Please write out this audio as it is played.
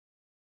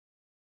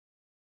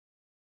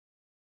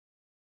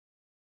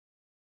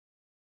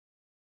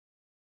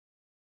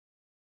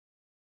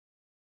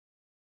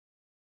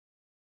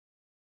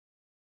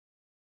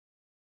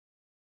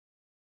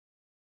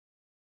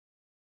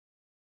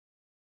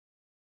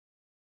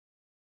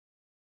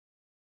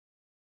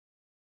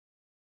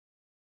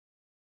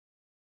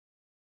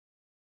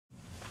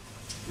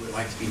would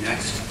like to be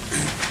next?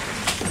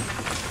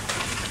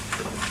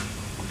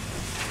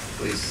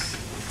 Please.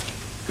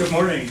 Good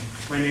morning.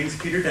 My name is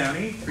Peter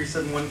Downey,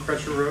 371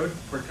 Crusher Road,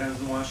 Port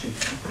Townsend,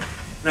 Washington.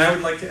 And I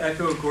would like to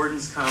echo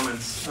Gordon's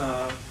comments.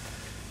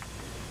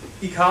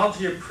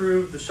 Ecology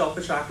approved the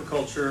shellfish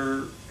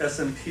aquaculture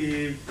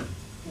SMP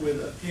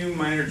with a few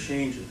minor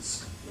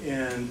changes,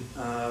 and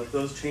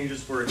those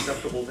changes were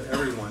acceptable to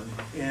everyone.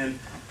 And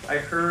I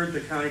heard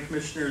the county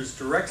commissioners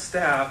direct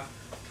staff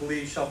to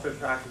leave shellfish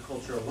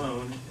aquaculture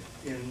alone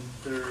in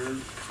their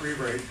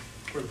rewrite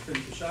for the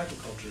finfish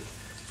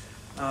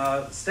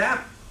aquaculture.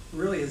 Staff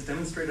really has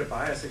demonstrated a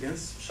bias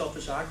against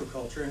shellfish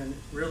aquaculture and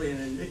really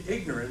an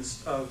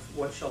ignorance of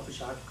what shellfish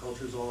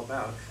aquaculture is all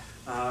about.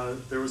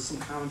 There was some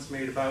comments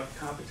made about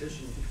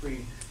competition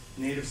between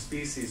native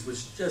species,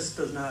 which just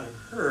does not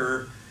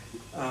occur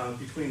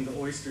between the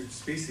oyster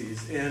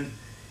species. And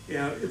you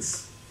know,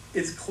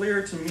 it's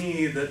clear to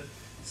me that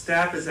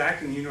staff is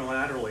acting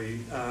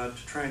unilaterally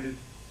to try and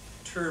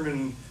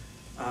determine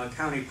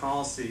county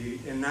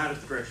policy and not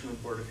at the direction of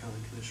the Board of County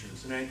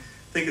Commissioners. And I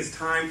think it's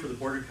time for the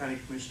Board of County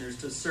Commissioners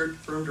to assert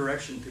firm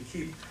direction to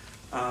keep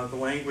the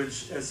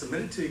language as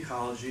submitted to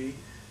ecology,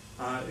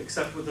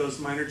 except with those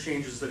minor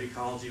changes that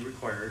ecology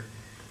required,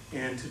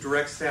 and to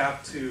direct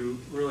staff to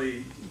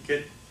really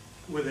get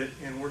with it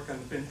and work on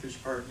the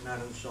finfish part and not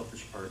on the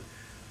shellfish part.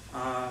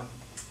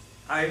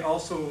 I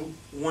also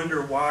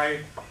wonder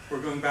why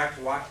we're going back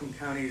to Whatcom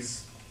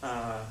County's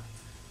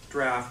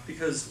draft,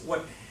 because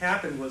what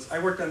happened was I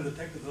worked on the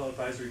Technical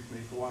Advisory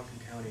Committee for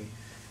Whatcom County,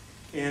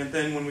 and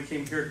then when we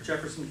came here to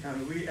Jefferson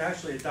County, we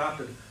actually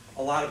adopted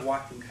a lot of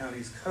Whatcom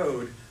County's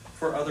code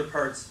for other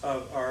parts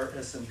of our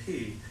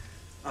SMP.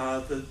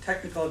 The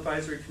Technical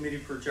Advisory Committee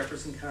for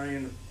Jefferson County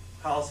and the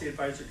Policy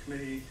Advisory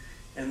Committee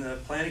and the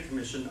Planning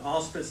Commission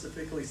all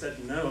specifically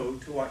said no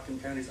to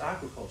Whatcom County's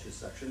aquaculture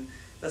section.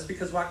 That's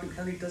because Whatcom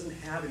County doesn't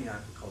have any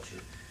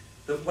aquaculture.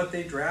 What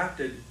they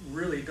drafted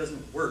really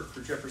doesn't work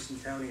for Jefferson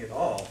County at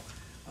all.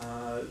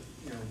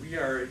 We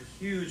are a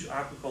huge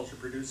aquaculture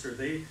producer.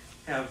 They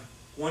have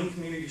one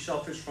community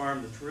shellfish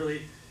farm that's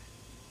really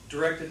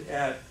directed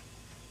at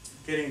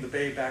getting the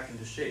bay back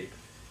into shape.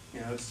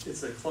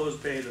 It's a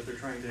closed bay that they're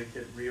trying to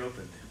get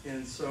reopened.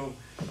 And so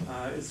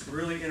it's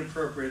really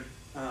inappropriate,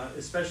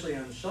 especially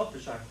on the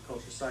shellfish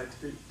aquaculture side,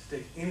 to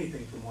take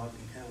anything from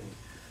Whatcom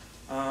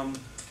County.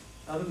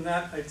 Other than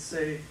that, I'd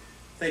say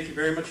thank you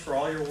very much for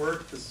all your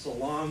work. This is a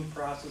long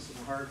process and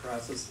a hard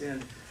process,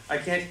 and I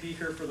can't be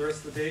here for the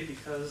rest of the day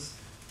because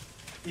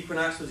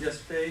equinox was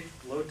yesterday.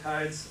 Low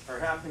tides are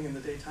happening in the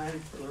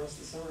daytime for the rest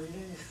of the summer.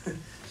 Yay.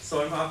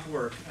 So I'm off to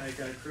work. I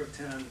got a crew of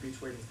 10 on the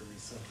beach waiting for me,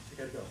 so I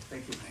gotta go.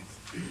 Thank you. Thanks.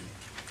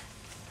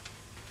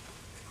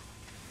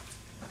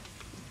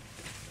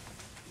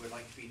 Would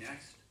like to be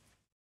next?